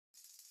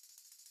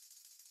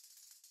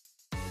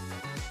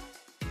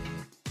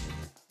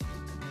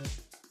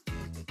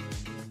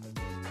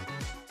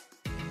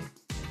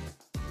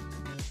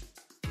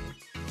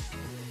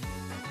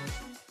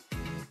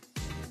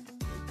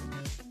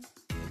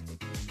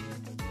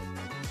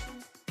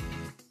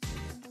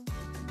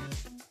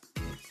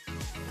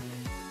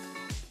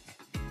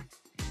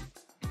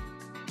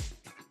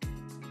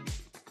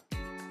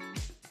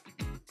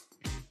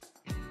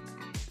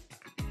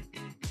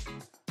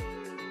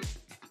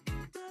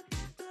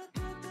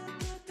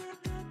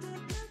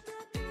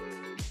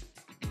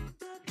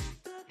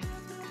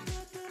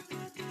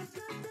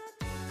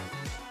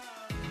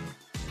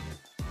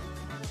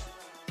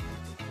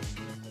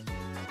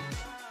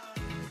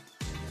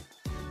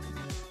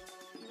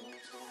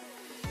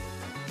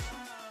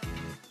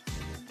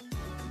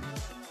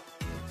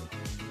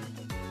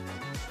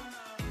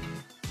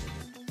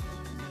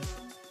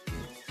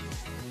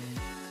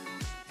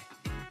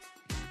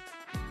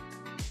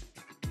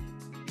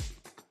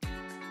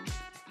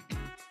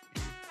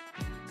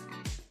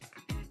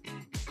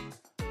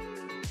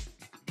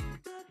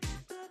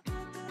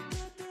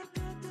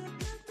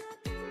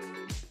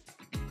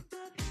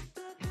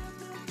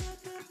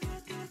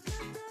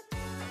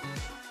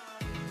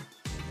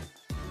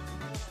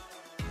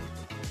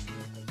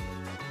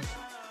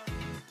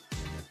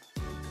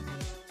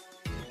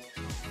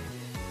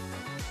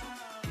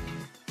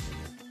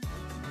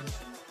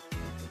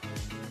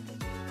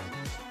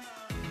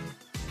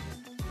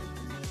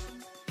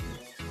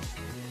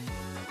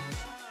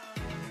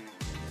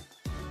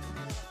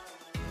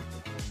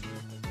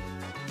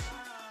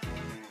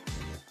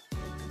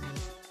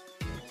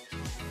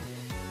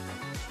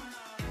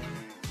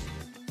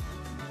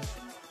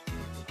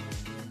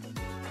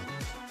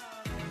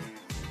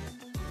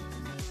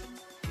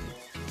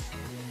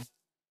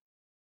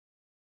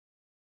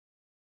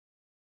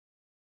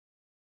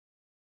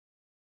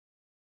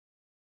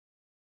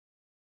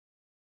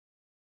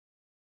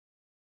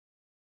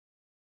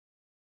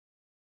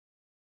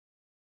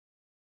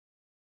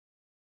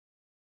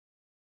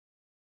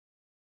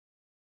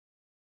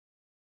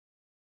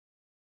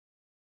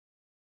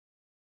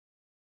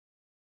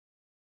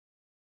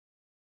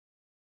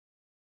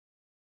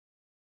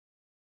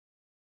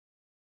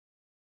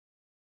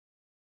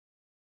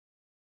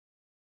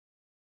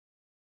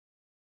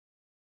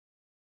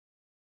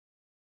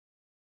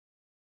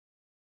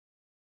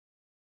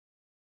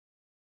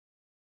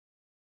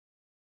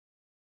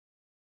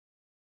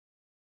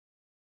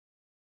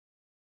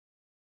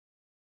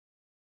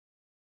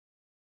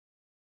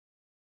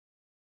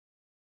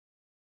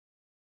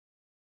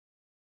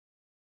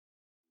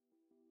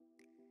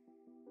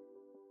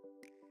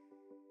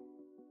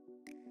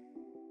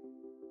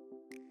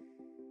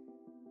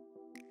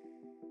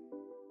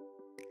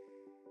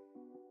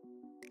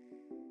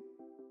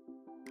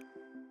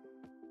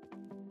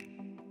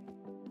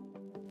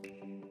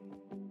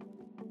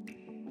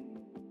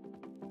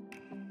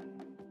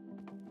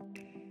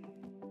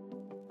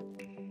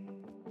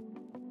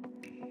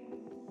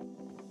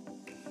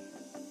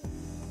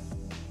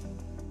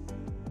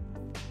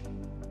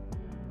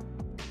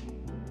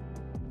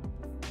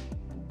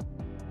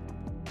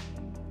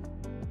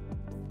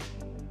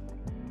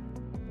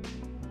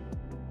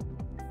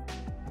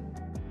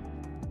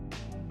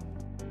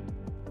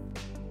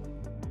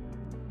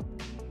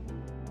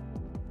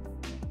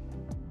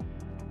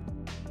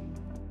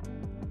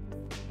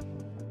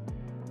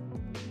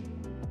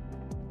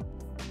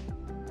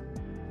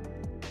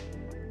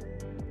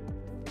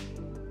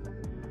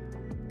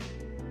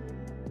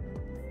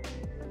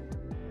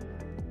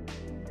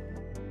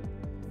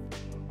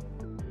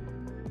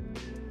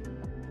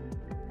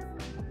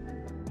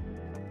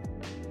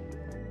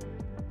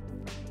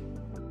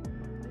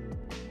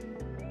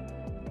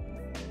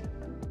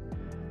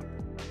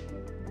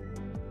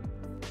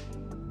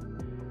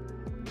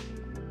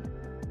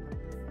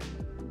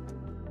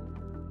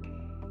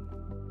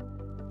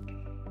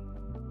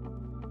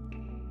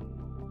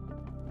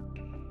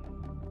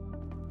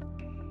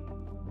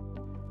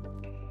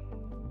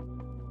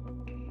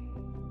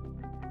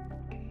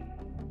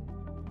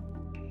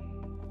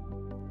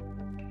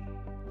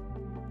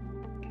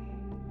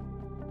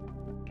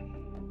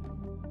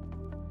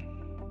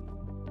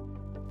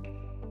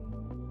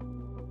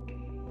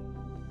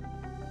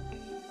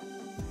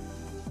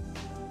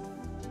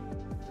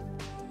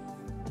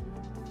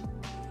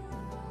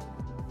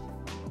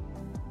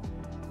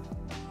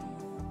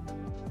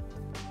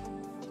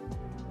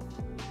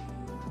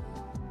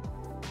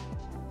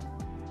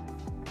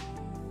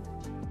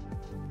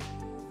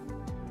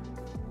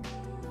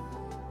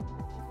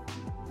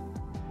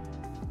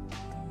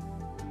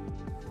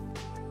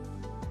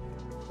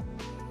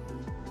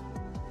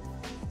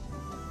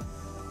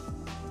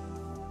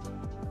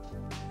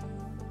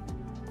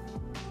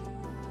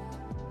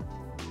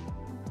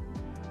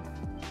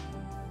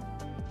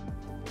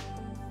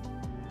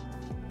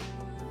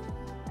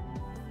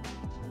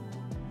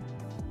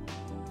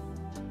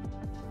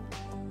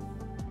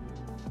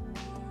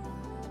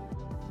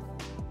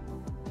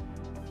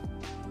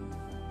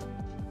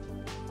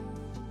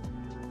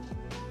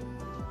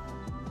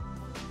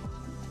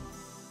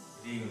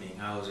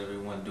How's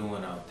everyone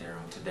doing out there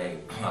on today?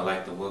 I'd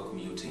like to welcome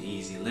you to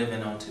Easy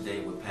Living on today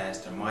with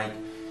Pastor Mike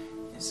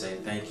and say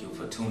thank you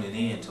for tuning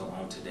in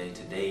on today.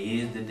 Today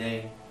is the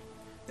day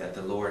that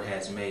the Lord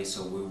has made,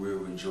 so we will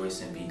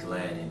rejoice and be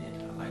glad in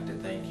it. I'd like to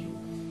thank you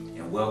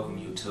and welcome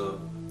you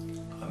to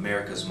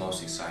America's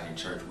most exciting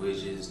church,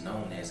 which is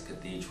known as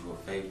Cathedral of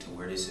Faith, to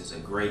where this is a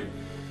great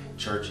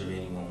church if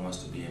anyone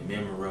wants to be a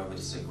member of it.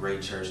 It's a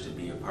great church to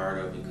be a part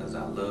of because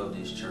I love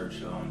this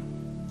church.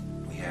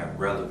 We have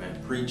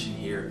relevant preaching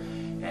here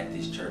at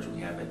this church. We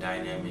have a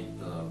dynamic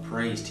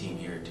praise team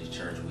here at this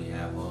church. We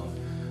have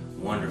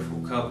wonderful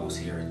couples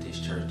here at this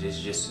church. This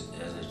is just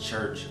as a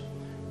church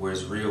where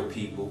it's real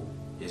people,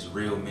 it's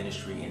real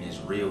ministry, and it's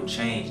real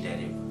change that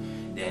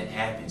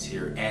happens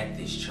here at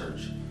this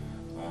church.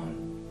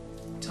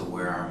 To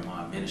where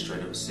my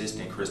administrative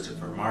assistant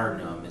Christopher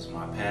Martin is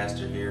my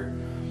pastor here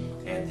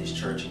at this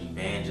church, and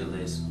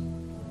evangelist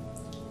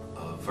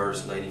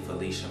First Lady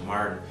Felicia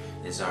Martin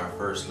is our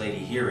First Lady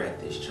here at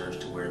this church,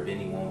 to where if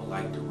anyone would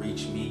like to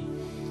reach me,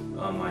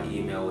 my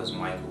email is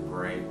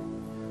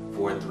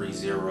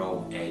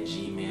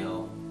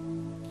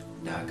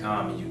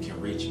michaelbray430@gmail.com, and you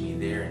can reach me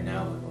there. And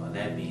now with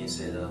that being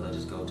said, let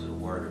us go to the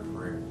word of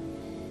prayer.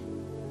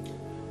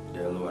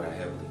 Dear Lord, our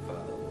Heavenly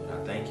Father, Lord,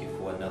 I thank you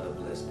for another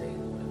blessed day,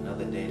 Lord,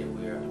 another day that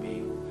we are to be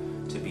able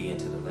to be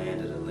into the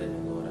land of the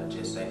living, Lord. I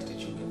just ask that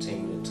you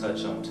continue to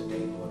touch on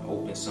today, Lord.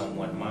 Open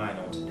someone's mind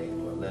on today, Lord.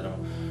 Let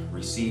them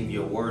receive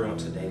your word on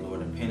today,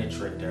 Lord, and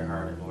penetrate their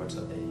heart, and Lord,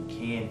 so that they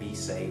can be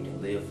saved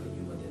and live for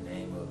you. In the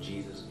name of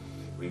Jesus,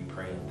 we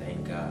pray and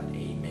thank God.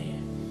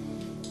 Amen.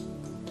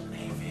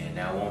 Amen.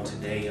 Now on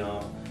today,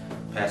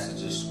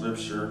 passage of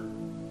scripture,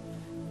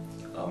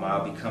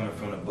 I'll be coming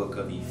from the book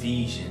of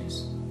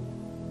Ephesians,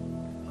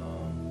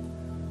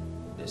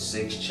 the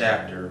 6th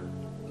chapter,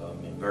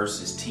 in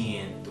verses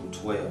 10 through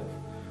 12.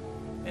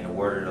 And the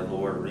word of the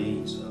Lord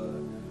reads,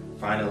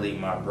 finally,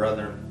 my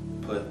brethren,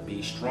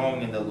 be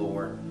strong in the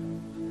Lord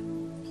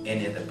and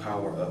in the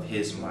power of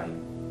his might.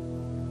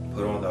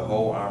 Put on the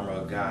whole armor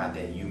of God,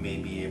 that you may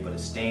be able to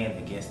stand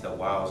against the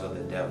wiles of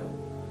the devil.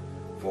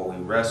 For we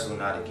wrestle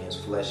not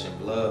against flesh and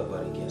blood,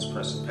 but against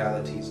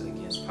principalities,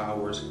 against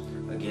powers,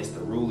 against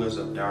the rulers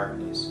of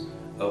darkness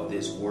of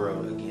this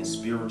world, against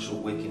spiritual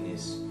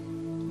wickedness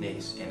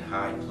in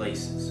high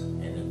places.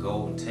 And the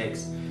golden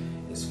text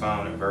is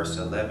found in verse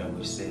 11,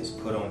 which says,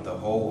 put on the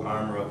whole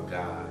armor of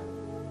God,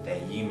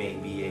 that ye may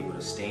be able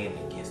to stand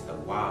against the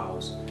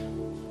wiles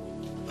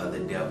of the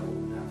devil.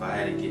 Now, if I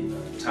had to get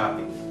a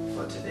topic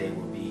for today,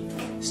 would be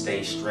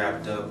stay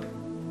strapped up,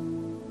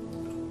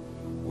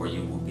 or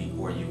you will get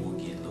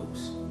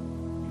loose.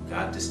 You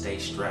got to stay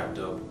strapped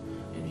up,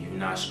 and if you're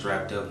not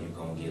strapped up, you're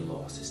gonna get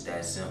lost. It's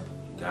that simple.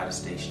 You got to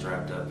stay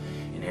strapped up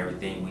in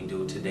everything we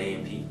do today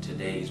in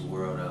today's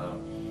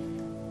world.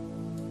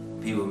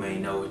 People may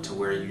know it to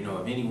where,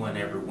 if anyone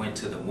ever went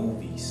to the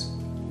movies,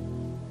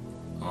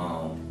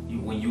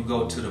 when you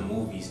go to the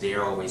movies, they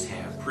always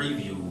have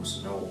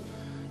previews,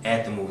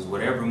 at the movies,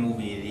 whatever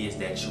movie it is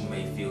that you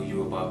may feel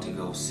you're about to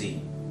go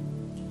see.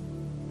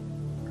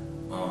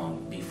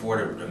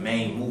 Before the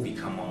main movie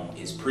come on,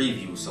 is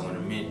preview. So in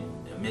the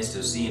midst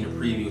of seeing the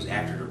previews,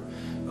 after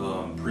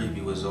the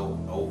preview is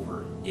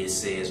over, it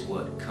says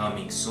what?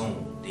 Coming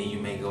soon. Then you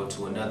may go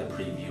to another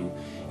preview,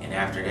 and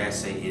after that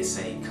it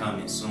say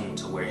coming soon,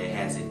 to where it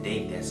has a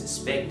date that's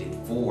expected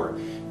for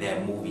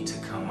that movie to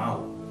come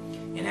out.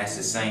 And that's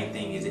the same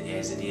thing as it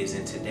is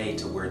in today,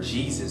 to where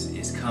Jesus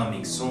is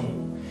coming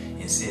soon.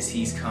 And since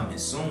he's coming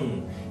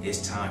soon, it's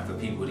time for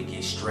people to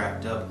get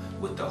strapped up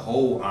with the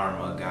whole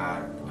armor of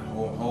God,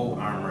 whole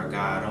armor of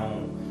God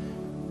on,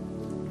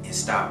 and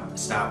stop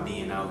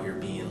being out here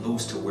being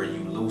loose to where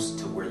you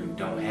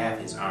don't have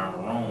his armor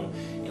on.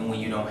 And when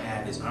you don't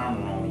have his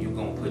armor on, you're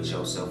gonna put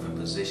yourself in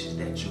positions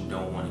that you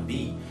don't want to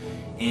be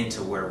in,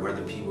 to where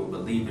whether people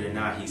believe it or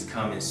not, he's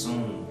coming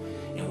soon.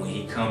 And when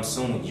he comes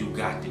soon, you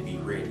got to be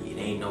ready. It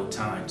ain't no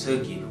time to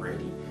get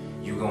ready.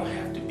 You're going to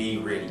have to be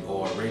ready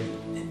already.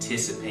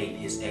 Anticipate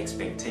his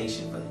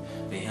expectation for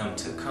him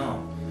to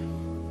come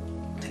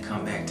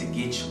back to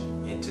get you.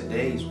 In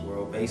today's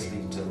world,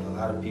 basically, a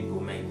lot of people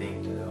may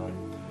think that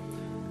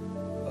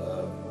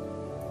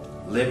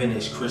living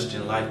this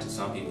Christian life, to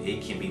some people,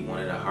 it can be one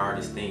of the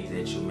hardest things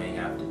that you may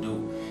have to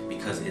do,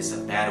 because it's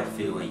a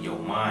battlefield in your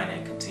mind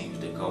that continues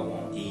to go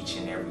on each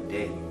and every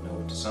day.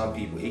 To some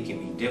people, it can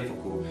be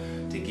difficult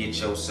to get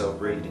yourself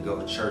ready to go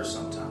to church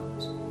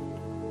sometimes.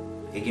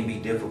 It can be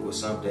difficult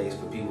some days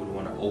for people to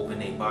want to open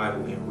their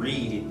Bible and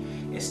read it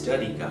and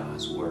study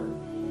God's Word.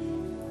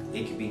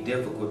 It can be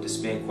difficult to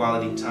spend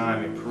quality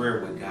time in prayer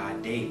with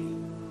God daily.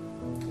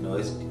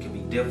 It can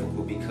be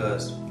difficult to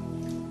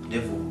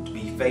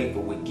be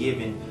faithful with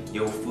giving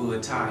your full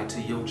tithe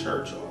to your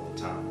church all the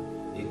time.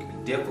 It can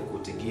be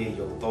difficult to give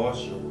your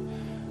thoughts,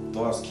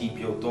 keep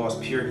your thoughts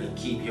pure, and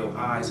keep your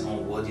eyes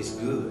on what is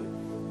good.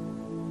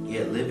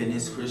 Yeah, living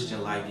this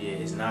Christian life,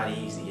 it's not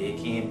easy. It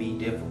can be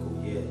difficult,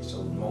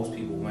 So most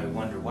people might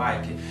wonder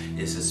why.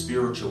 It's a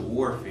spiritual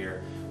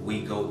warfare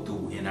we go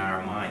through in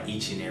our mind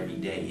each and every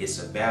day.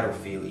 It's a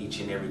battlefield each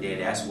and every day.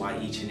 That's why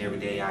each and every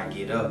day I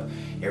get up.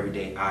 Every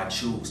day I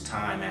choose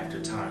time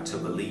after time to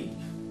believe,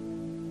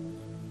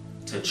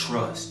 to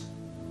trust,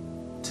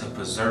 to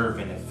preserve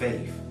in the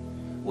faith,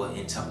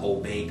 and to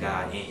obey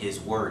God in His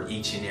word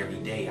each and every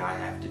day. I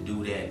have to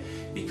do that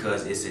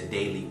because it's a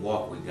daily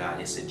walk with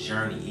God. It's a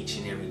journey each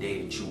and every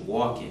day that you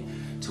walk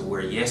in, to where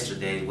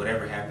yesterday,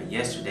 whatever happened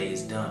yesterday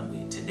is done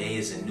with. Today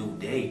is a new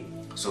day.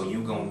 So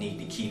you're going to need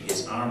to keep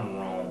His armor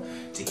on,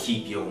 to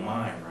keep your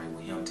mind right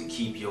with Him, to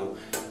keep your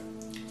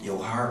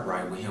heart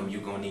right with Him.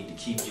 You're going to need to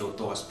keep your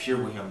thoughts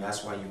pure with Him.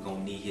 That's why you're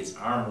going to need His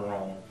armor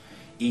on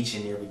each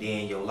and every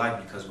day in your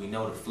life, because we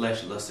know the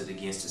flesh lusted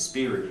against the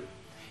spirit,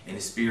 and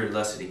the spirit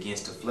lusted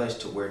against the flesh,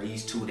 to where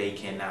these two, they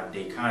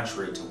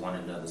contrary to one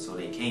another, so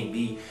they can't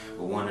be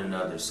with one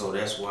another. So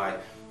that's why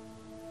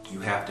you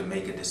have to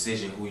make a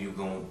decision who you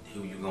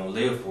gonna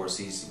live for.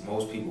 See,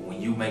 most people, when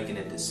you making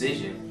a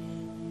decision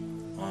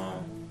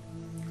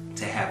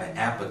to have an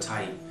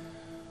appetite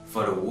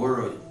for the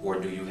world, or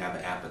do you have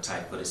an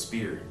appetite for the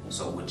spirit?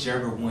 So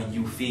whichever one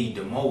you feed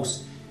the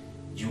most,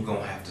 you're going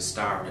to have to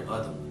starve the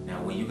other one.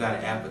 Now, when you got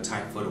an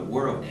appetite for the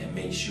world, that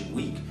makes you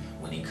weak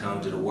when it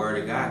comes to the word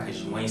of God,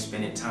 because you ain't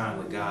spending time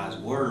with God's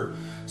word.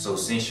 So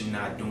since you're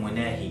not doing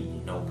that,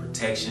 no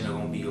protection are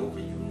going to be over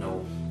you,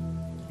 no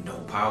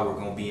power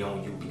going to be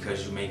on you,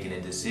 because you're making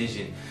a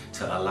decision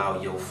to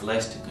allow your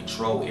flesh to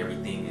control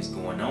everything that's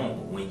going on.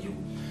 But when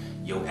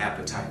your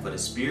appetite for the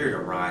spirit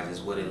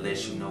arises, what it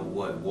lets you know,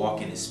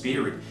 walk in the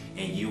spirit,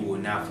 and you will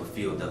not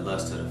fulfill the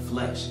lust of the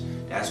flesh.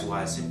 That's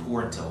why it's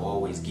important to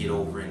always get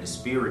over in the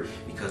spirit,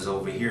 because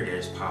over here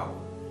there's power.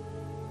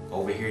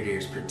 Over here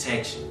there's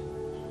protection.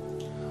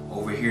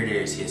 Over here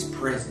there's His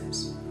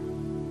presence.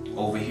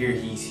 Over here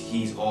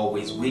he's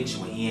always with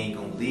you, and He ain't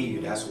gonna leave you.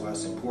 That's why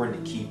it's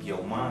important to keep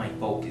your mind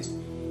focused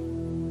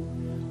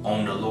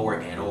on the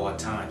Lord at all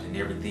times and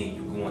everything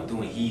you're going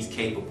through, and He's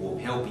capable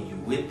of helping you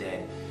with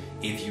that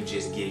if you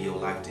just give your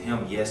life to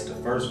Him. Yes, the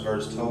first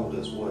verse told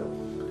us what?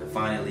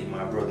 Finally,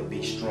 my brother,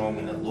 be strong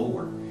in the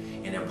Lord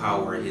and the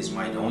power of His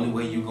might. The only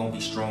way you're going to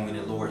be strong in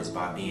the Lord is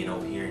by being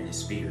over here in the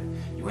spirit.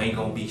 You ain't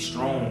going to be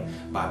strong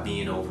by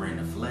being over in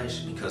the flesh,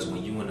 because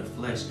when you in the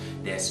flesh,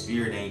 that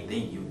spirit ain't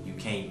thing. You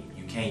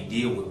can't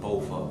deal with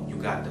both of them. You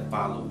got to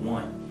follow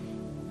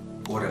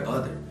one or the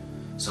other.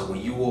 So when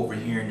you over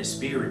here in the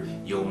spirit,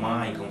 your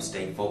mind going to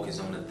stay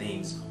focused on the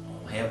things,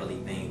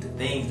 heavenly things, the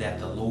things that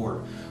the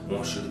Lord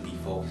wants you to be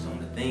focused on,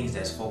 the things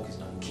that's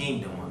focused on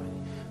kingdom money.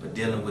 But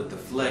dealing with the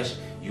flesh,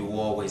 you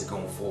always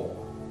gonna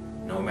fall.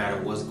 No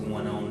matter what's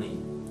going on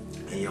in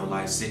your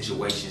life,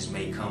 situations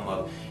may come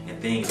up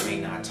and things may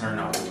not turn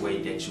out the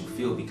way that you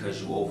feel,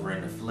 because you over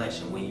in the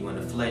flesh. And when you in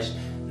the flesh,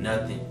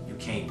 you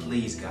can't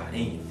please God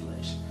in your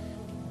flesh.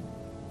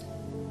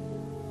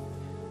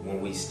 When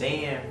we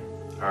stand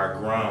our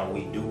ground,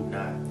 we do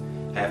not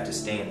have to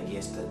stand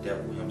against the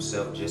devil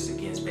himself, just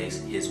against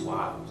basically his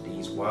wiles.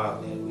 These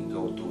wiles that we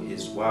go through,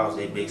 his wiles,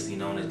 they basically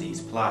known as these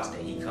plots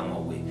that he come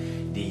up with,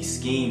 these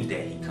schemes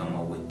that he come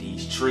up with,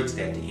 these tricks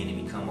that the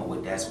enemy come up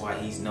with. That's why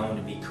he's known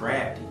to be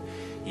crafty.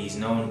 He's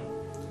known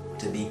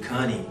to be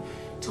cunning,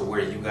 to where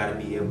you got to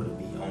be able to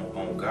be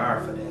on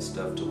guard for that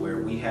stuff, to where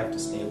we have to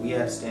stand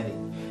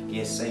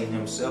against Satan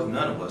himself.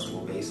 None of us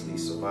will basically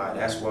survive.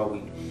 That's why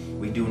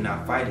we do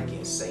not fight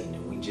against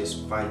Satan. We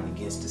just fighting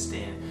against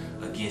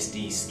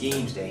these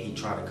schemes that he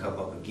try to come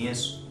up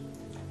against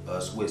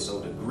us with. So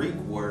the Greek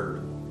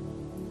word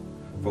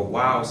for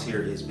wiles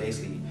here is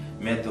basically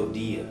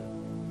methodia,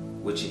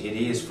 which it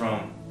is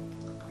from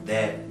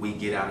that we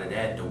get out of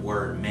that the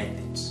word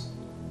methods.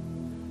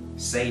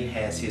 Satan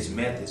has his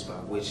methods by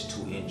which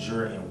to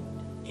injure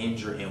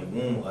and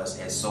wound us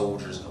as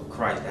soldiers of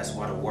Christ. That's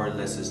why the word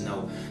lets us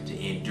know to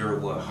endure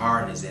what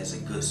hardness as a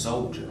good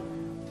soldier.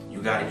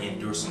 You got to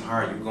endure some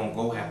hard. You're going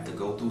to have to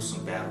go through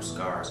some battle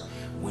scars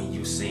when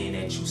you saying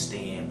that you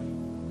stand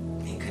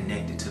and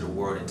connected to the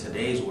word. In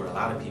today's world, a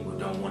lot of people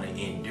don't want to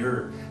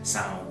endure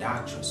sound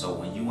doctrine. So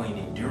when you ain't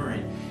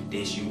enduring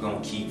this, you're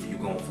going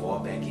to fall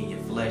back in your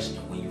flesh.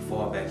 And when you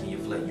fall back in your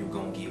flesh, you're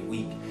going to get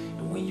weak.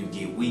 And when you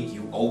get weak,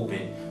 you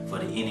open for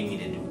the enemy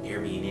to do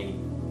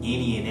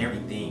any and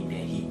everything that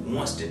he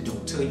wants to do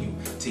to you,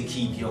 to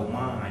keep your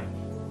mind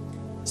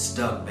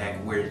stuck back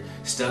in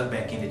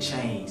the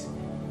chains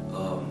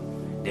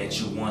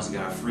that you once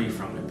got free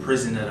from. The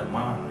prison of the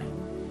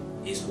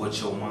mind is what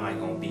your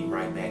mind gonna be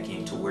right back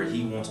into, where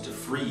he wants to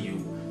free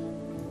you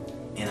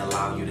and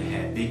allow you to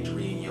have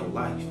victory in your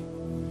life.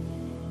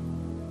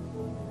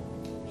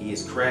 He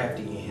is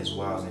crafty in his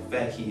wiles. In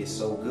fact, he is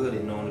so good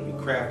at knowing to be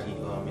crafty.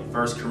 In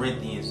 1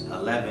 Corinthians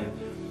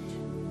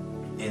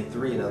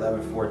 11:3 and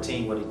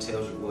 11:14, what he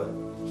tells you, what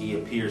he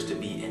appears to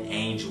be an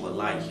angel of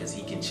light, because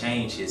he can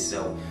change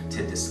himself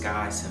to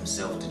disguise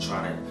himself to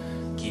try to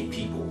get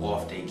people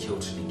off their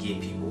kilter, to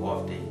get people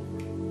off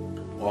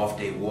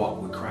their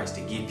walk with Christ,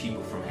 to get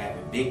people from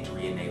having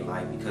victory in their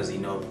life, because he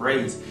knows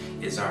praise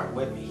is our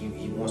weapon.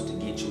 He wants to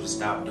get you to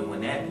stop doing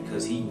that,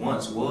 because he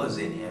once was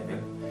in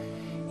heaven,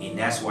 and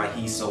that's why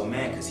he's so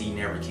mad, because he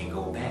never can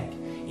go back.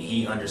 And And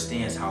he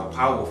understands how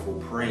powerful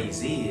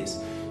praise is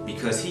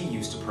because he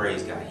used to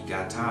praise God. He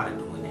got tired of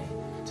doing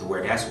that, to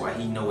where that's why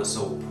he knows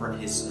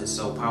it's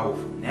so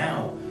powerful.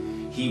 Now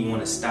he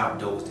want to stop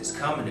those that's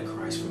coming to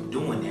Christ from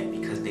doing that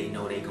because they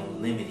know they're going to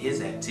limit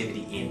his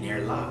activity in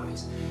their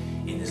lives.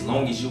 And as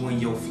long as you in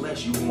your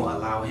flesh, you won't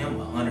allow him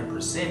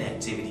 100%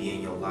 activity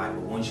in your life.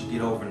 But once you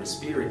get over in the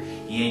spirit,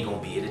 he ain't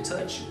going to be able to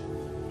touch you.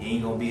 He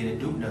ain't going to be able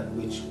to do nothing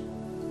with you.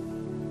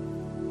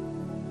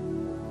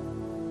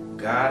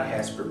 God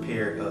has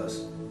prepared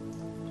us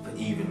for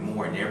even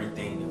more in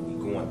everything that we're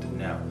going through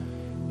now.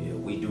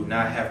 We do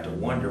not have to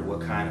wonder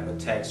what kind of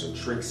attacks or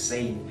tricks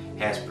Satan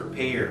has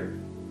prepared,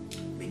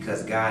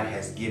 because God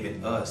has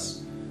given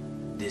us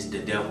the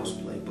devil's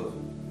playbook.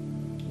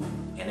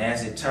 And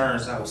as it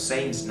turns out,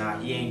 Satan's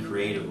he ain't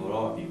creative at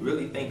all. If you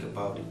really think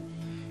about it,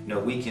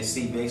 we can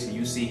see basically,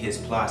 you see his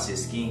plots,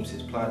 his schemes,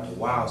 his plot, the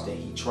wiles that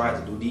he tried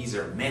to do. These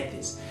are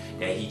methods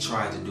that he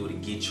tried to do to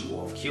get you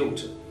off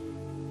kilter.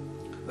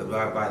 But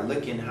by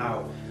looking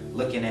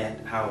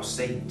at how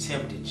Satan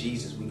tempted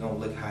Jesus, we're going to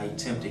look how he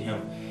tempted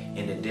him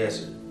in the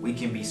desert. We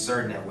can be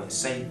certain that when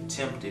Satan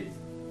tempted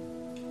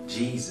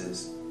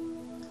Jesus,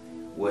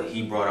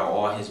 he brought out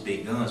all his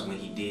big guns when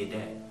he did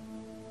that.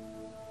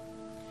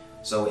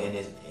 So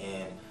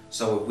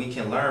so if we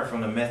can learn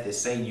from the method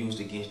Satan used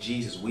against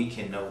Jesus, we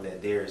can know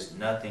that there is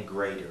nothing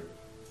greater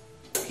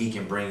he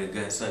can bring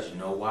against such. You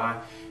know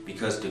why?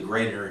 Because the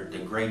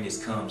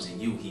greatness comes in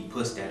you. He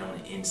puts that on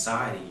the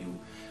inside of you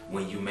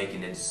when you're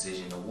making a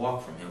decision to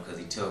walk from him, because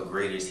he tells,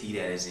 greater is he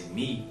that is in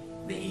me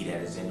than he that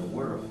is in the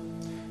world.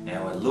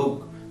 Now in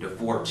Luke, the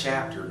 4th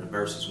chapter, in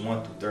verses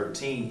 1 through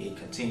 13, it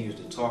continues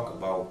to talk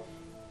about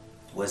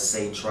what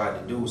Satan tried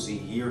to do. See,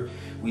 here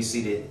we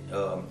see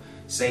that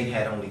Satan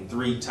had only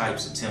 3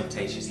 types of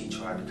temptations he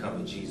tried to come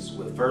to Jesus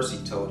with. First,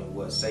 he told him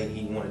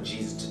he wanted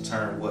Jesus to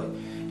turn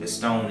the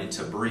stone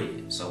into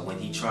bread. So when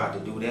he tried to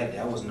do that,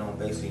 that was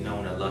basically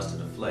known as lust of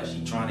the flesh.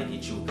 He trying to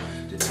get you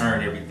to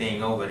turn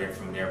everything over there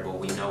from there. But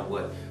we know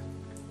what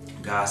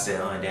God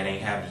said, that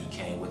ain't happening. He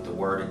came with the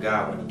word of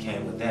God. When he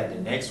came with that, the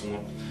next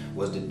one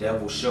was the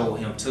devil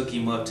took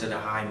him up to the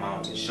high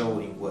mountain,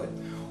 showed him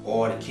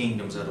all the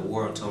kingdoms of the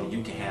world, told him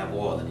you can have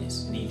all of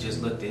this. And he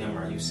just looked at him,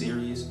 are you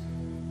serious?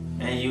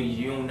 And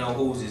you don't know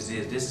whose this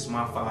is. This is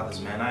my Father's,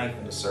 man. I ain't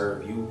going to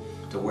serve you.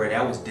 To where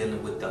that was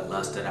dealing with the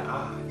lust of the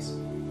eyes.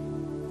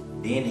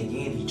 Then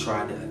again, he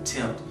tried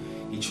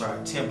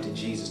tempting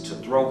Jesus to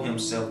throw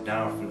himself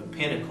down from the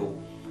pinnacle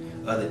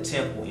of the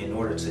temple in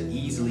order to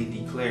easily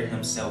declare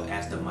himself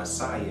as the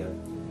Messiah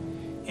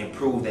and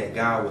prove that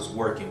God was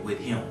working with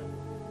him.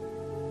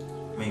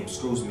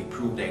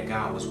 Prove that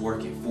God was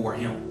working for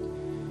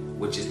him,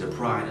 which is the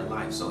pride of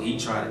life. So he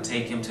tried to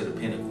take him to the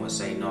pinnacle and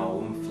say, no,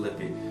 I'm gonna flip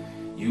it.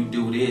 You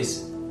do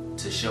this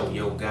to show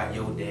your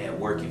dad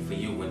working for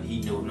you, when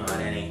he knew, no,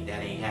 that ain't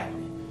happening.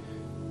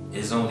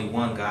 There's only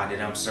one God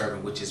that I'm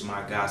serving, which is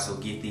my God. So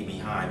get thee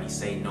behind me.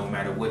 Say, no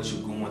matter what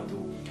you're going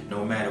through,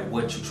 no matter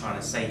what you're trying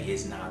to say,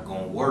 it's not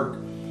gonna work.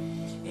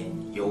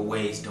 And your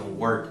ways don't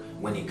work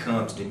when it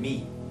comes to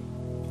me.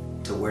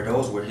 To where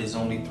those were his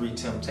only 3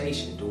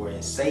 temptations.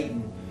 Whereas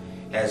Satan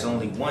has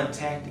only one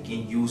tactic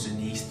in using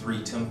these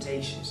 3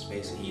 temptations.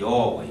 Basically, he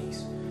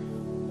always,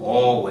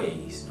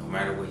 no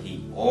matter what,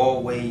 he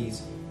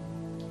always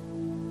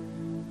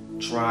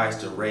tries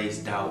to raise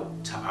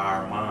doubt to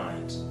our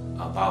minds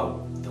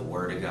about the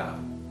word of God.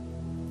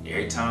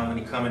 Every time when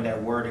he comes in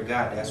that word of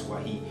God, that's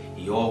why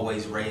he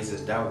always raises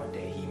doubt with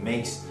that. He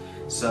makes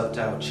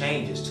subtle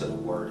changes to the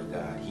word of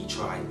God. He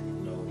tries,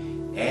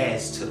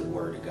 adds to the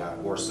word of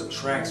God or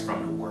subtracts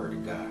from the word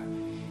of God.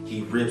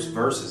 He rips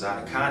verses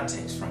out of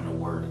context from the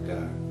word of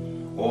God.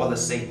 All the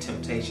Satan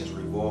temptations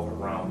revolve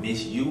around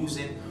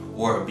misusing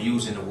or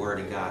abusing the word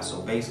of God.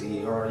 So basically,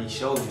 he already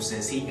showed you,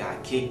 since he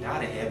got kicked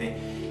out of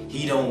heaven,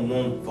 he don't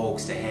want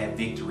folks to have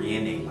victory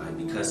in their life,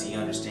 because he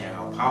understands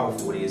how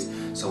powerful it is.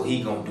 So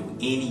he gonna do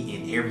any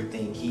and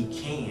everything he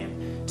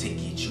can to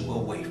get you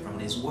away from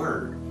this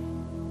word.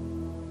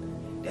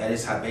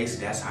 That's how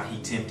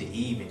he tempted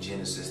Eve in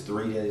Genesis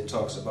 3 that it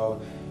talks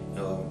about.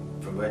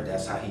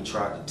 That's how he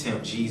tried to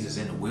tempt Jesus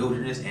in the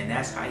wilderness, and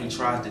that's how he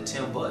tries to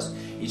tempt us.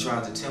 He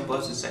tries to tempt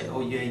us to say,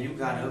 oh yeah, you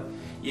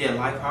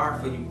life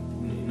hard for you.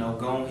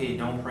 Go ahead,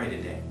 don't pray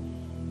today.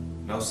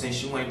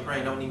 Since you ain't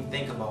praying, don't even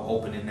think about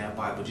opening that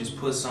Bible. Just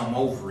put something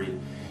over it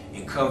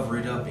and cover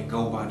it up and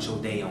go about your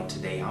day on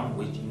today. I'm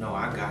with you.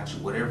 I got you.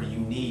 Whatever you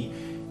need,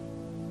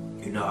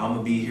 I'm going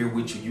to be here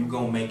with you. You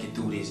going to make it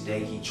through this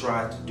day. He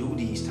tried to do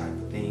these type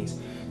of things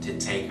to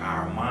take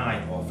our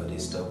mind off of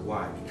this stuff.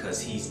 Why? Because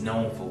he's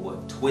known for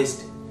what?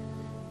 Twisting.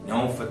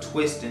 Known for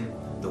twisting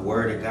the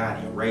word of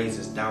God and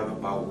raises doubt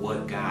about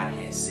what God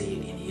has said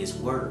in his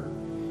word.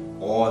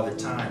 All the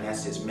time.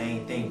 That's his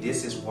main thing.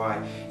 This is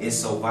why it's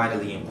so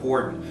vitally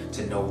important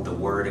to know the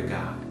word of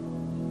God.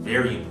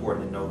 Very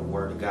important to know the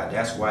word of God.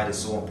 That's why it's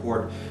so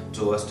important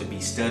to us to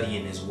be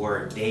studying his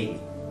word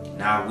daily,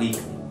 not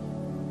weekly.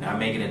 Not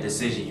making a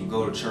decision, you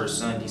go to church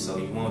Sunday, so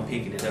you won't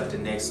picking it up the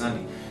next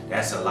Sunday.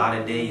 That's a lot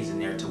of days in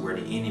there to where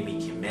the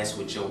enemy can mess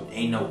with he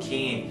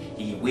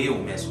will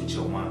mess with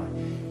your mind.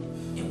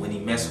 when he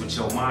mess with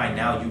your mind,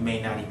 now you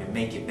may not even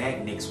make it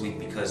back next week,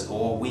 because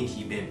all week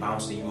he been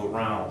bouncing you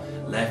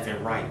around left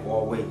and right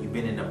all week. You've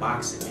been in a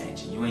boxing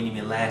match and you ain't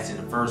even lasted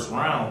the first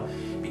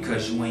round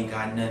because you ain't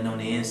got nothing on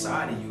the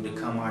inside of you to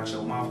come out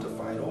your mouth to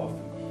fight off.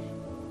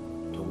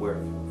 The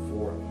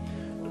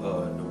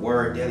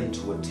word daily,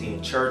 to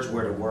attend church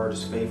where the word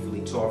is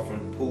faithfully taught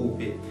from the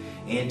pulpit,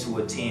 and to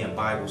attend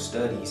Bible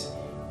studies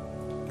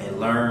and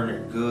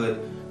learn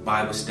good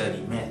Bible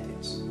study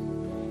methods.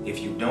 If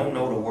you don't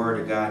know the word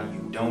of God and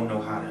you don't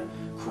know how to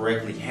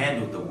correctly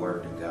handle the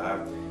word of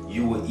God,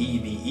 you will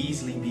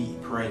easily be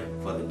prey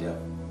for the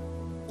devil.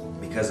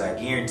 Because I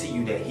guarantee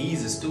you that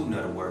he's a student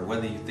of the word,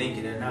 whether you think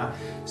it or not.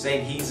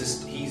 Saying he's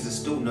a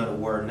student of the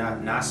word,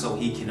 not so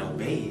he can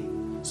obey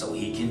it, so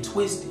he can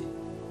twist it.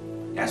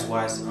 That's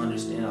why it's to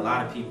understand a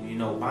lot of people,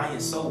 buying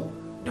soap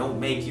don't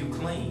make you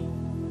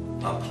clean.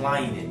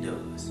 Applying it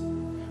does.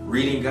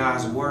 Reading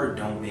God's word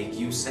don't make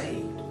you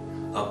saved.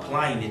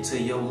 Applying it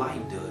to your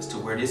life does. To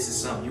where this is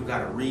something you got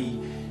to read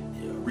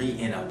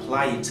and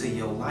apply it to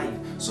your life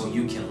so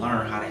you can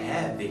learn how to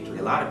have victory.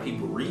 A lot of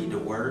people read the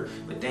word,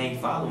 but they ain't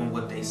following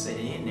what they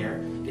say in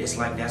there. It's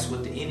like that's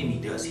what the enemy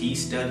does.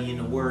 He's studying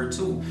the word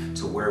too,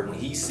 to where when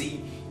he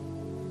see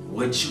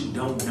what you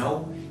don't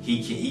know,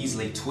 he can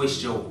easily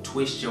twist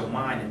your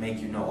mind and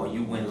make you know, oh,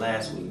 you went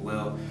last week.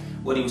 Well,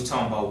 what he was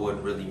talking about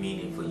wasn't really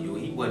meaning for you.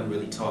 He wasn't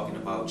really talking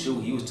about you.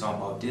 He was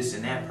talking about this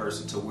and that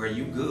person, to where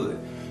you good.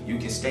 You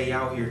can stay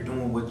out here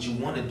doing what you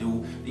want to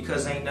do,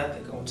 because ain't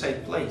nothing going to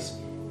take place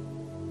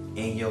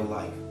in your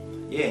life.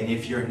 Yeah, and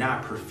if you're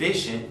not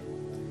proficient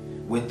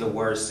with the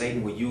word,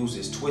 Satan will use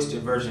his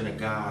twisted version of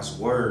God's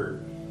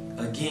word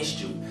against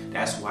you.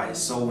 That's why it's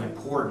so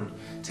important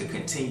to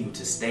continue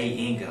to stay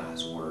in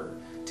God's word,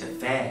 to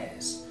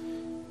fast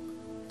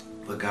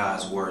for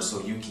God's word,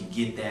 so you can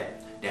get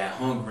that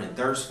hunger and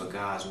thirst for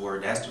God's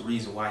word. That's the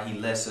reason why he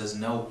lets us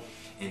know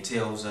and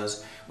tells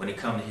us when it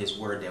comes to his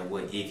word that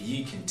if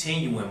you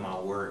continue in my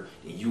word,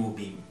 then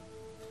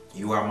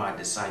you are my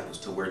disciples.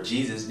 To where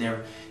Jesus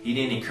he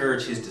didn't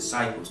encourage his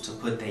disciples to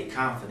put their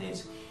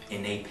confidence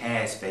in their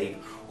past faith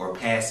or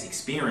past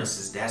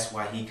experiences. That's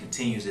why he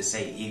continues to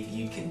say, if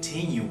you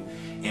continue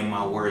in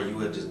my word, you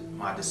are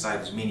my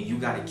disciples. Meaning you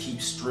got to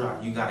keep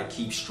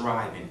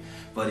striving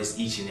for this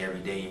each and every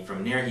day. And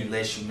from there he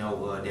lets you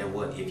know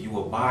that if you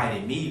abide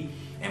in me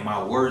and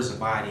my words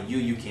abide in you,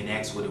 you can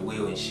ask what it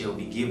will and shall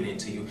be given it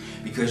to you,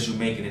 because you're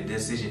making a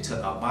decision to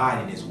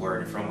abide in his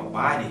word. And from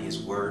abiding in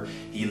his word,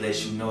 he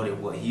lets you know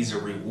that he's a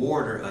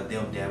rewarder of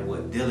them that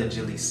would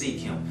diligently seek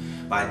him.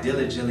 By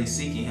diligently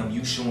seeking him,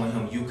 you showing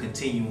him you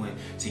continuing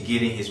to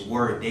get in his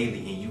word daily,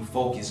 and you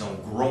focus on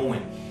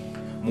growing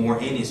more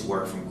in his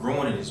word. From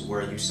growing in his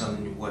word, you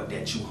something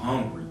that you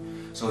hungry.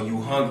 So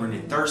you hungering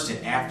and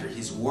thirsting after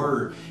his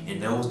word, and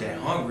those that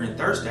hunger and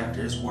thirst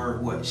after his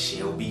word,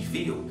 shall be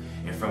filled.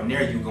 And from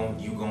there, you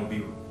gonna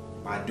be,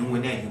 by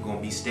doing that, you're gonna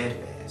be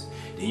steadfast.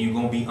 Then you're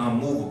gonna be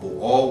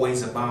unmovable,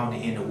 always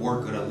abounding in the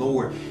work of the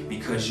Lord,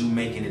 because you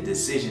making a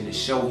decision to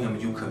show him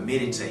you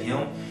committed to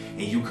him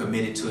and you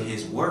committed to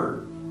his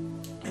word.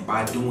 And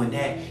by doing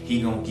that,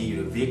 he gonna give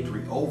you the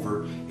victory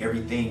over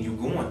everything you're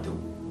going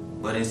through.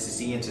 But as to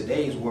see in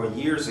today's world,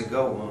 years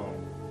ago,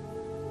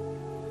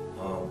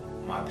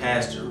 my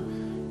pastor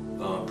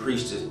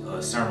preached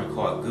a sermon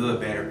called Good,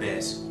 Better,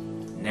 Best.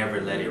 Never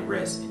let it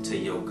rest until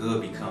your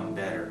good become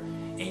better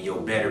and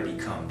your better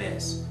become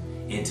best.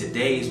 In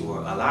today's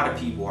world, a lot of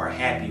people are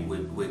happy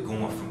with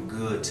going from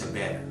good to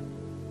better,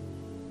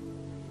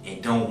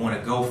 and don't want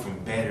to go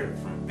from better,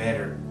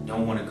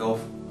 don't want to go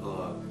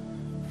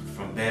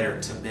from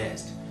better to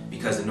best.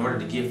 Because in order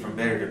to get from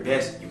better to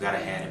best, you got to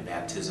have the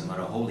baptism of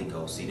the Holy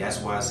Ghost. See, that's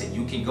why I said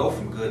you can go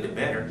from good to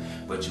better,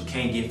 but you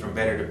can't get from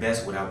better to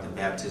best without the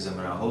baptism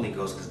of the Holy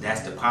Ghost, because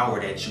that's the power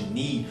that you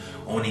need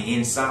on the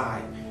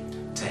inside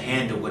to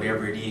handle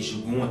whatever it is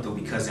you're going through.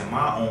 Because in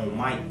my own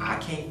might, I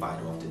can't fight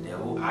off the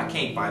devil. I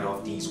can't fight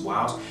off these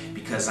wiles,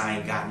 because I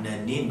ain't got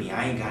nothing in me.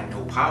 I ain't got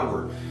no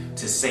power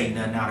to say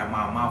nothing out of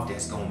my mouth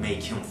that's going to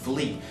make him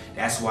flee.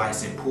 That's why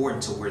it's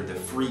important to where the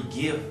free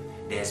gift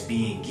that's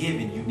being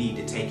given, you need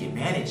to take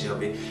advantage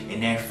of it.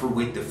 And that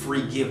with the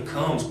free gift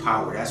comes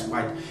power. That's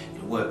why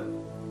what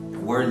the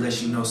word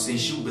lets you know,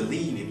 since you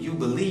believe, if you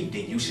believe,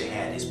 then you should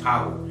have this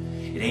power.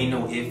 It ain't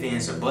no ifs,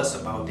 ands, or buts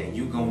about that.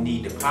 You gonna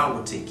need the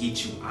power to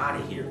get you out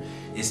of here.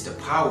 It's the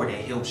power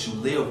that helps you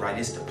live right.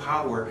 It's the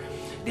power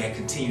that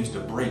continues to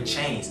break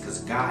chains, because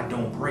God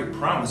don't break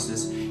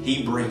promises.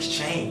 He breaks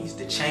chains.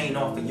 The chain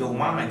off of your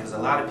mind, because a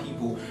lot of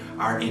people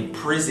are in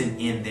prison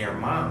in their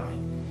mind.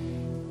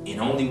 And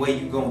the only way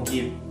you're going to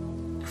get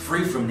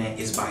free from that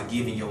is by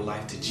giving your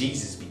life to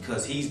Jesus,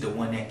 because he's the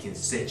one that can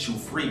set you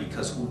free.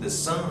 Because who the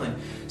Son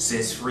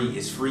sets free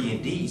is free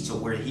indeed. So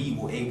where he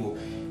will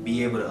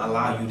be able to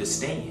allow you to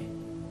stand.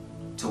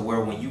 To where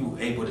when you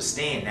able to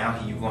stand,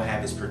 now you're going to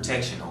have his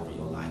protection over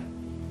your life.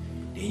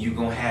 Then you're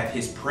going to have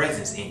his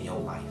presence in your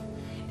life.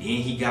 Then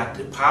he got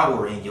the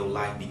power in your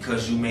life,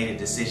 because you made a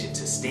decision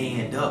to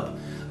stand up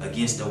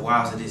against the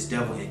wiles of this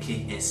devil,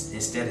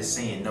 instead of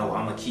saying, no,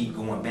 I'm going to keep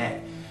going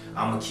back.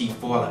 I'm going to keep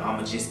falling. I'm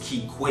going to just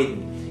keep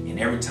quitting. And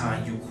every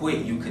time you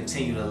quit, you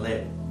continue to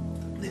let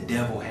the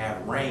devil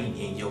have reign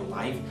in your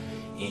life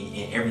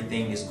and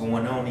everything that's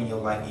going on in your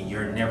life, and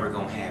you're never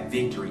going to have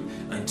victory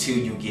until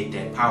you get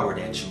that power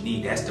that you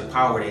need. That's the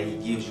power that he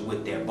gives you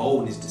with that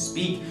boldness to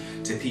speak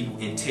to people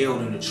and tell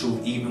them the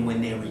truth, even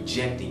when they're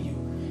rejecting you.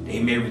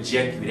 They may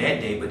reject you that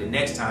day, but the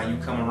next time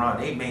you come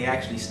around, they may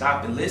actually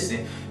stop and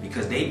listen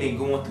because they've been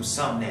going through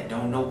something that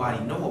don't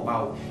nobody know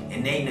about,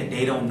 and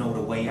they don't know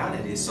the way out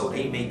of this. So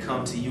they may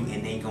come to you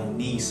and they gonna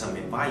need some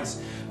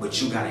advice,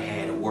 but you gotta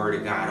have the word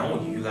of God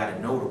on you. You gotta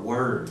know the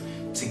word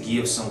to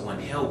give someone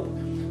help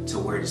to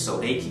where so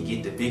they can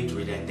get the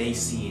victory that they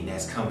seeing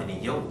that's coming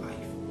in your life.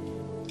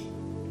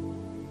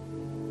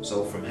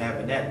 So from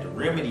having that, the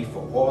remedy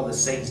for all of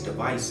Satan's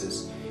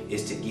devices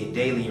is to get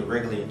daily and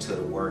regularly into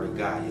the word of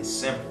God. It's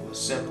simple, a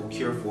simple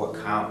cure for a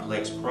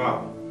complex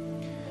problem.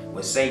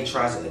 When Satan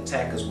tries to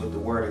attack us with the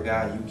word of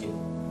God,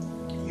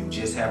 you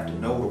just have to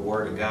know the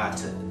word of God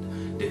to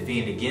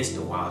defend against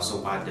the wild. So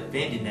by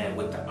defending that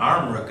with the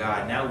armor of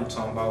God, now we're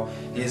talking about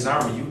his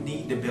armor. You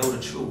need the belt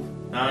of truth.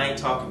 Now I ain't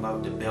talking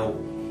about the belt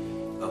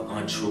of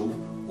untruth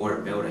or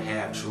the belt of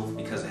half truth,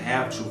 because a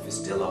half truth is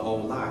still a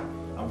whole lie.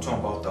 I'm talking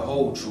about the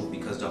whole truth,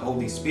 because the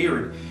Holy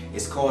Spirit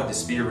is called the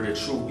Spirit of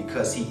truth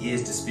because he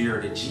is the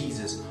Spirit of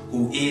Jesus,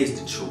 who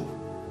is the truth.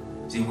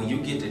 See, when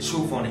you get the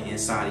truth on the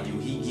inside of you,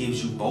 he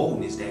gives you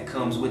boldness that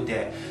comes with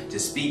that to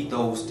speak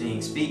those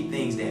things, speak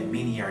things that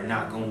many are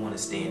not going to want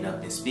to stand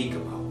up and speak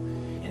about.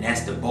 And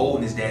that's the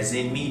boldness that's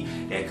in me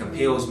that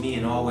compels me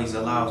and always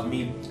allows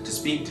me to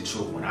speak the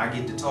truth. When I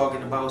get to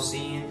talking about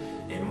sin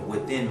and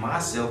within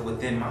myself,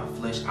 within my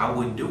flesh, I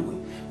wouldn't do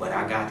it. But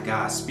I got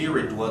God's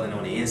Spirit dwelling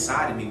on the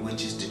inside of me,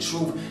 which is the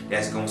truth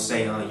that's going to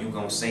say, you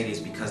going to say this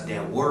because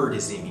that word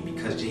is in me.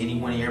 Because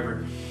anyone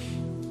ever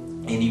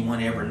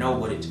know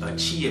what a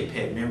chia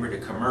pet, remember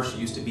the commercial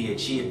used to be a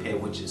chia pet,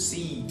 which is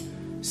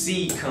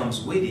seed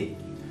comes with it.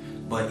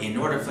 But in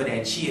order for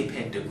that chia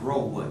pet to grow,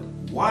 what?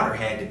 Water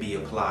had to be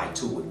applied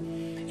to it.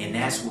 And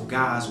that's what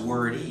God's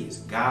word is.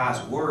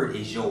 God's word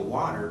is your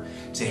water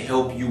to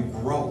help you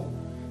grow.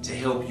 To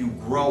help you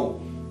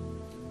grow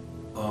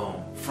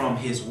from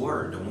his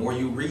word. The more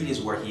you read his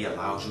word, he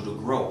allows you to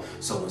grow.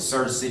 So when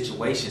certain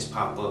situations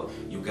pop up,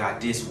 you got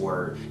this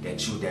word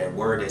that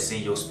word that's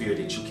in your spirit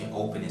that you can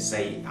open and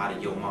say out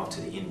of your mouth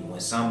to the enemy. When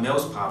something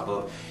else pop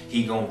up,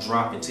 he gonna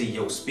drop into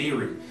your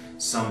spirit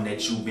something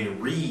that you've been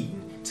reading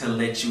to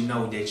let you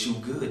know that you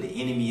good.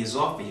 The enemy is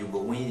off of you,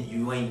 but when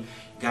you ain't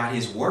got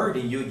his word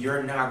in you,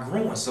 you're not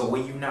growing. So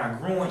when you're not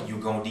growing, you're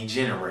going to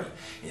degenerate.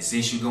 And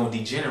since you're going to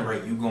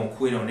degenerate, you're going to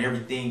quit on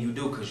everything you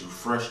do because you're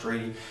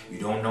frustrated. You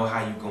don't know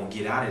how you're going to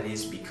get out of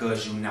this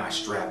because you're not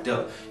strapped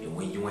up. And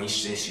when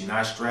since you're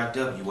not strapped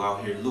up, you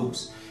out here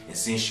loose. And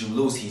since you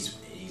loose, he's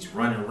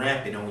running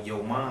rampant on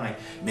your mind,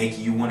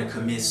 making you want to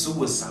commit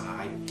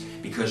suicide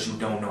because you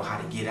don't know how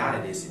to get out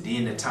of this. And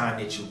then the time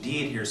that you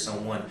did hear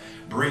someone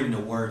bring the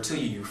word to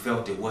you, you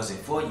felt it wasn't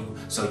for you,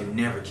 so you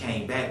never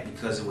came back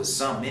because it was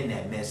something in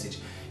that message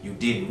you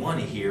didn't want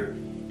to hear.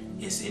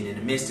 And in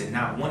the midst of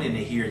not wanting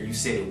to hear it, you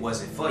said it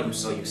wasn't for you,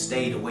 so you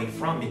stayed away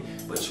from it.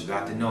 But you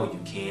got to know you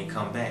can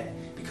come back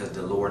because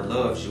the Lord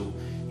loves you.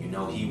 You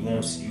know, he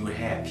wants you to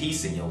have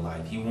peace in your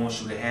life. He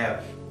wants you to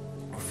have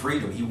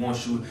freedom. He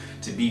wants you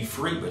to be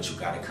free, but you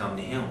got to come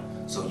to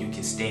him so you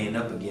can stand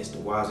up against the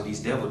wiles of these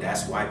devils.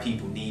 That's why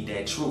people need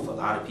that truth. A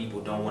lot of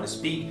people don't want to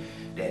speak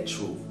that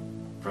truth.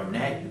 From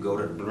that, you go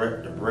to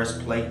the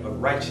breastplate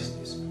of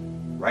righteousness.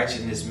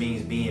 Righteousness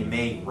means being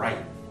made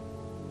right.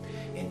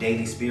 In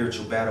daily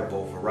spiritual battle,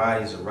 both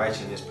varieties of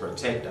righteousness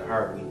protect the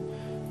heart.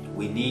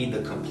 We need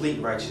the complete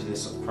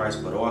righteousness of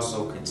Christ, but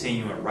also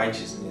continuing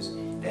righteousness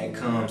that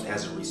comes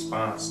as a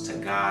response to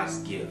God's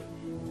gift.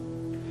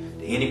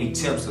 The enemy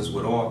tempts us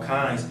with all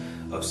kinds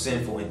of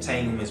sinful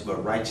entanglements,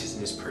 but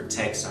righteousness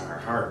protects our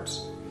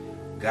hearts.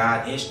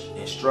 God's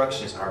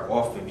instructions are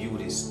often viewed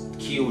as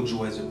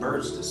killjoys of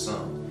birds to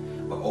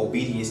some, but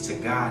obedience to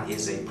God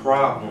is a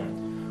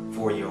problem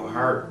for your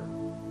heart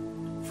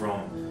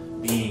from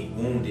being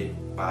wounded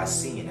by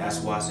sin. That's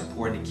why it's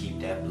important to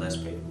keep that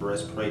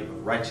breastplate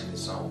of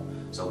righteousness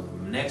on. So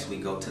next we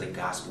go to the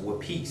gospel of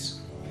peace.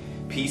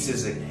 Peace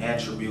is an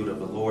attribute of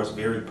the Lord's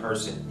very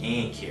person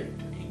and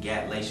character.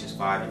 Galatians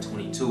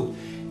 5:22,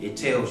 it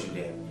tells you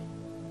that.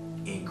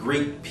 In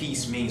Greek,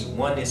 peace means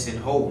oneness and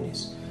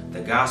wholeness.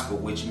 The gospel,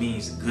 which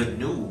means good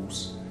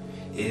news,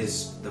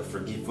 is for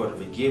the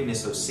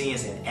forgiveness of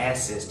sins and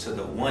access to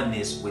the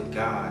oneness with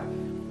God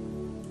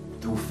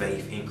through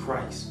faith in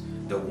Christ.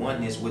 The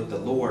oneness with the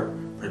Lord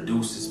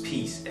produces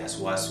peace. That's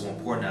why it's so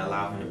important to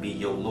allow him to be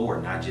your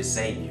Lord, not just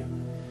Savior.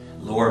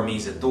 Lord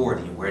means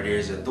authority. Where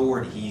there's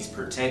authority, he's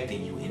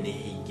protecting you, and then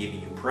he's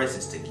giving you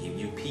presence to give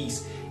you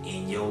peace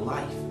in your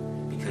life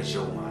because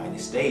your mind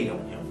is stayed on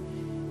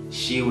him.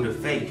 Shield of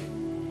faith.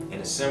 In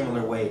a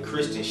similar way, a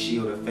Christian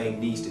shield of faith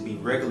needs to be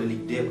regularly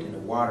dipped in the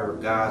water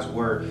of God's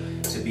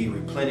word to be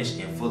replenished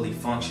and fully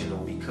functional,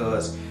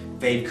 because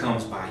faith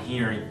comes by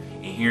hearing,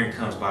 and hearing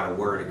comes by the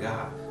word of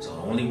God. So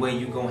the only way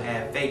you're going to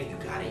have faith, you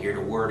got to hear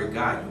the word of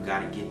God. You got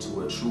to get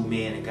to a true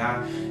man of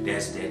God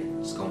that's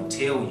going to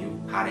tell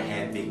you how to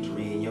have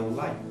victory in your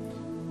life.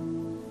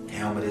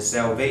 Helmet of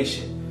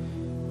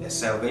salvation. That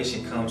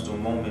salvation comes to a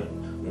moment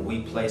when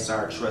we place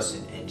our trust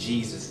in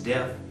Jesus'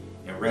 death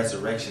and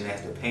resurrection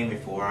as the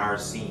payment for our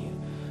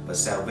sin. But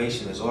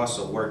salvation is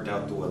also worked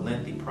out through a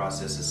lengthy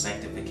process of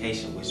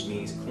sanctification, which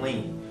means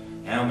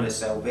clean. Helmet of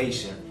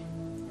salvation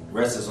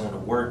rests on the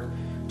work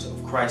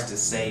of Christ to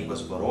save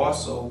us, but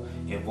also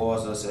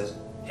involves us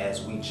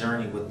as we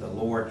journey with the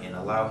Lord and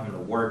allow Him to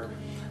work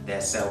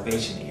that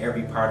salvation in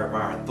every part of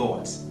our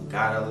thoughts.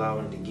 God allow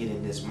Him to get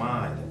in this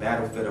mind. The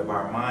battlefield of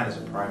our mind is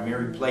a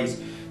primary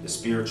place the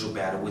spiritual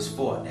battle is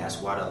fought. That's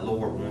why the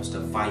Lord wants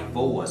to fight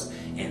for us,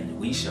 and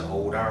we should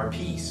hold our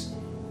peace.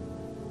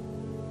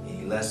 And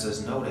He lets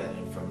us know that.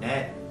 And from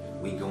that,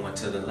 we go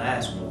into the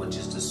last one, which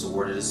is the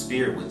sword of the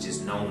Spirit, which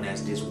is known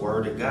as this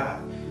word of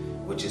God.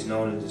 Which is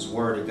known as this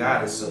word of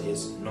God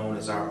is known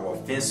as our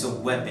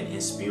offensive weapon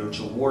in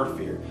spiritual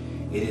warfare.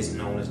 It is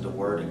known as the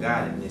word of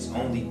God, and its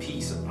only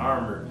piece of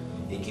armor.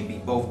 It can be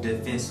both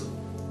defensive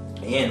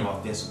and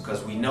offensive,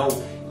 because we know,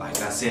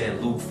 like I said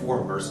in Luke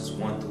 4 verses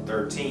 1 through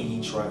 13,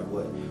 He tried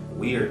what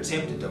we are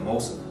tempted. The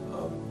most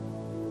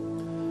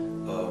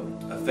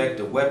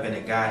effective weapon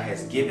that God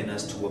has given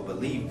us to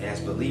as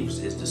believers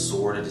is the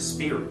sword of the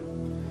Spirit,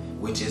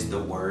 which is the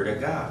word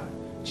of God.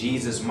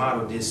 Jesus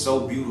modeled this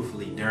so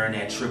beautifully during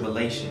that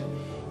tribulation,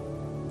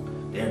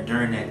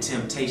 during that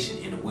temptation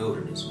in the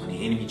wilderness. When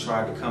the enemy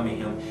tried to come at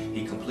Him,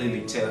 He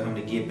completely tell him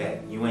to get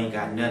back. You ain't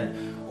got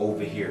nothing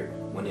over here.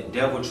 When the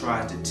devil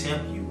tries to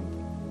tempt you,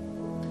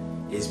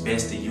 it's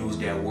best to use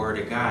that word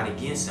of God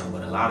against him.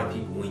 But a lot of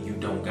people, when you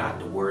don't got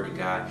the word of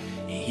God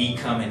and he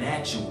coming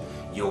at you,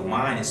 your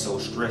mind is so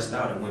stressed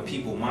out. And when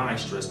people's mind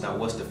stressed out,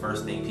 what's the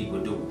first thing people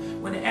do?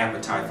 When the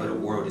appetite for the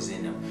world is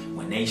in them,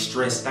 when they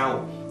stressed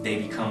out,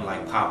 they become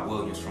like Pop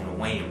Williams from the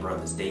Wayans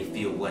Brothers. They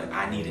feel what?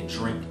 I need a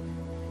drink.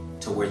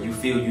 To where you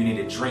feel you need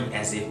a drink,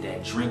 as if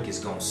that drink is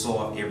going to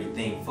solve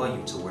everything for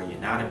you, to where you're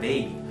not a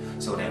baby.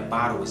 So that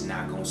bottle is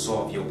not going to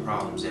solve your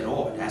problems at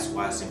all. That's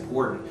why it's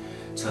important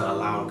to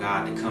allow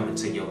God to come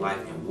into your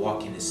life and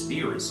walk in the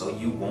Spirit, so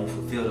you won't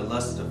fulfill the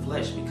lust of the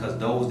flesh. Because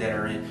those that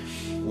are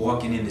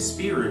walking in the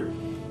Spirit,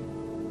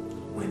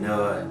 when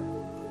the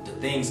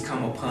things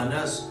come upon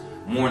us,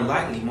 more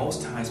likely,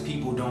 most times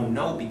people don't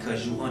know,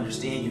 because you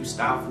understand, you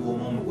stop for a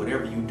moment,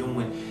 whatever you're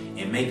doing,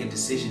 and make a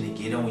decision to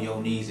get on your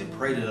knees and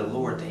pray to the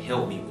Lord to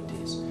help me with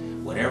this.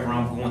 Whatever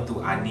I'm going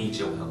through, I need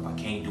your help. I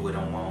can't do it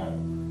on my own.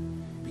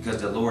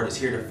 Because the Lord is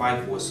here to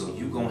fight for us, so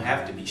you're going to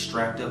have to be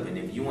strapped up. And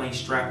if you ain't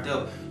strapped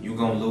up, you're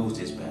going to lose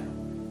this battle.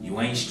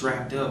 You ain't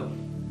strapped up,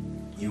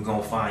 you're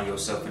going to find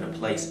yourself in a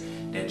place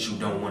that you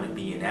don't want to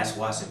be in. That's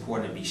why it's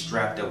important to be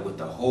strapped up with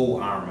the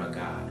whole armor of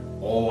God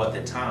all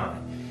the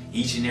time.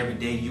 Each and every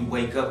day you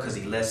wake up, because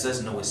He lets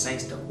us know as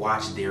saints to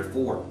watch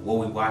therefore. What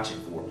we watching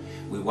for?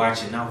 We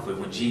watching out for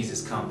when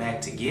Jesus come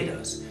back to get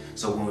us.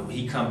 So when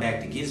He come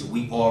back to get us,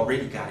 we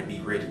already got to be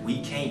ready.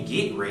 We can't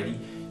get ready.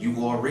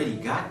 You already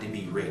got to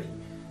be ready.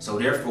 So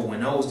therefore,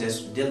 when those that's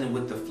dealing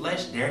with the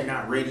flesh, they're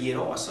not ready at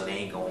all. So they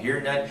ain't going to hear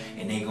nothing,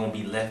 and they going to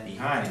be left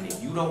behind. And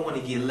if you don't want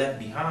to get left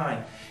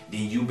behind,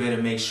 then you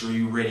better make sure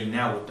you're ready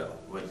now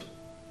with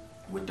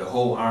the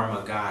whole armor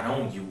of God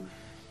on you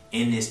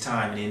in this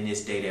time and in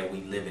this day that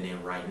we living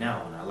in right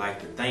now. And I'd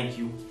like to thank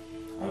you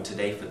on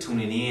today for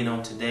tuning in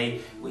on today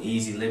with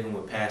Easy Living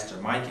with Pastor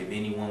Mike. If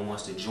anyone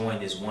wants to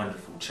join this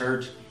wonderful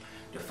church,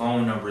 the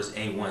phone number is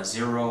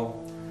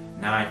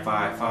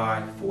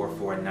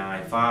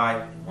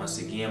 810-955-4495. Once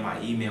again, my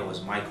email is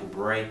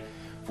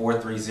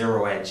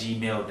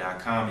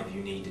michaelbray430@gmail.com if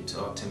you need to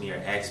talk to me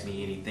or ask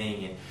me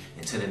anything. And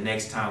until the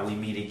next time we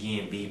meet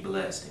again, be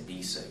blessed and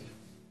be safe.